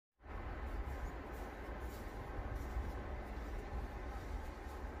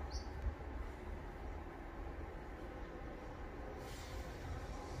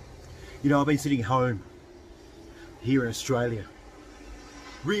You know, I've been sitting home here in Australia,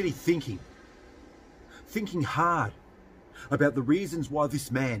 really thinking hard about the reasons why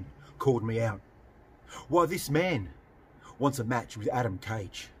this man called me out. Why this man wants a match with Adam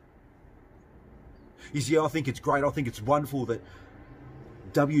Cage. You see, I think it's great. I think it's wonderful that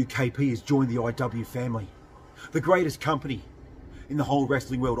WKP has joined the IW family. The greatest company in the whole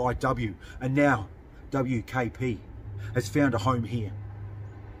wrestling world, IW, and now WKP has found a home here.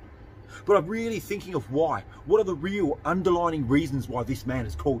 But I'm really thinking of why. What are the real underlining reasons why this man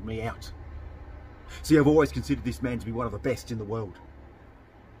has called me out? See, I've always considered this man to be one of the best in the world.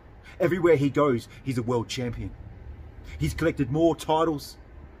 Everywhere he goes, he's a world champion. He's collected more titles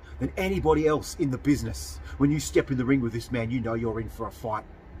than anybody else in the business. When you step in the ring with this man, you know you're in for a fight.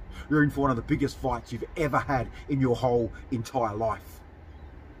 You're in for one of the biggest fights you've ever had in your whole entire life.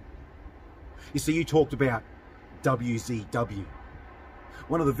 You see, you talked about WZW.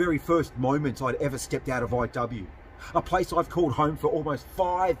 One of the very first moments I'd ever stepped out of IW. A place I've called home for almost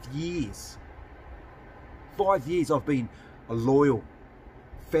 5 years. 5 years I've been a loyal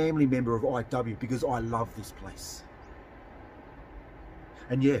family member of IW because I love this place.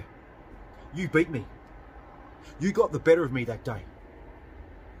 And yeah, you beat me. You got the better of me that day.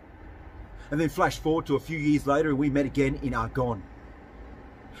 And then flash forward to a few years later and we met again in Argonne.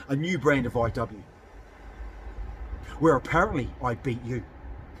 A new brand of IW. Where apparently I beat you.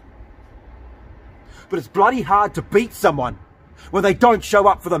 But it's bloody hard to beat someone when they don't show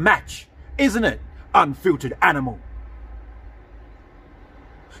up for the match, isn't it, unfiltered animal?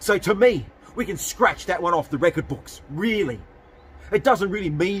 So to me, we can scratch that one off the record books, really. It doesn't really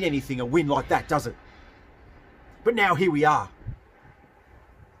mean anything, a win like that, does it? But now here we are.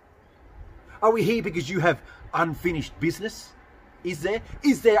 Are we here because you have unfinished business? Is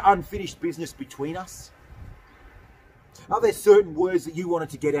there unfinished business between us? Are there certain words that you wanted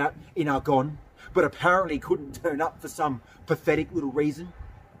to get out in Argonne, but apparently couldn't turn up for some pathetic little reason?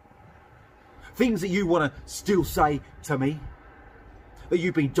 Things that you want to still say to me, that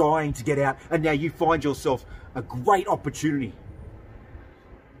you've been dying to get out, and now you find yourself a great opportunity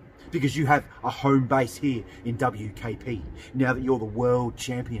because you have a home base here in WKP, now that you're the world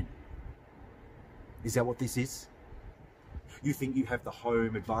champion. Is that what this is? You think you have the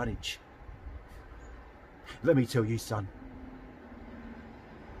home advantage? Let me tell you, son.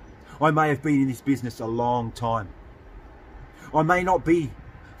 I may have been in this business a long time. I may not be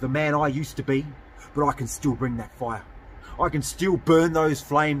the man I used to be, but I can still bring that fire. I can still burn those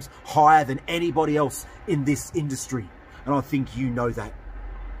flames higher than anybody else in this industry. And I think you know that.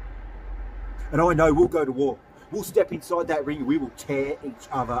 And I know we'll go to war. We'll step inside that ring and we will tear each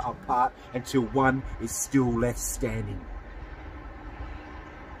other apart until one is still left standing.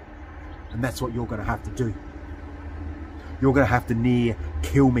 And that's what you're going to have to do. You're going to have to near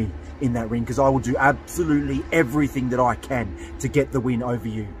kill me in that ring because I will do absolutely everything that I can to get the win over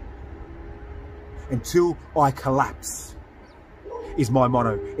you. Until I collapse is my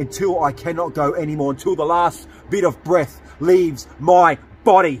motto. Until I cannot go anymore. Until the last bit of breath leaves my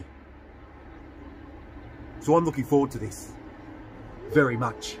body. So I'm looking forward to this. Very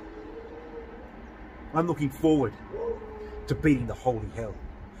much. I'm looking forward to beating the holy hell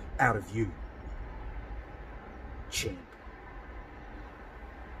out of you, champ.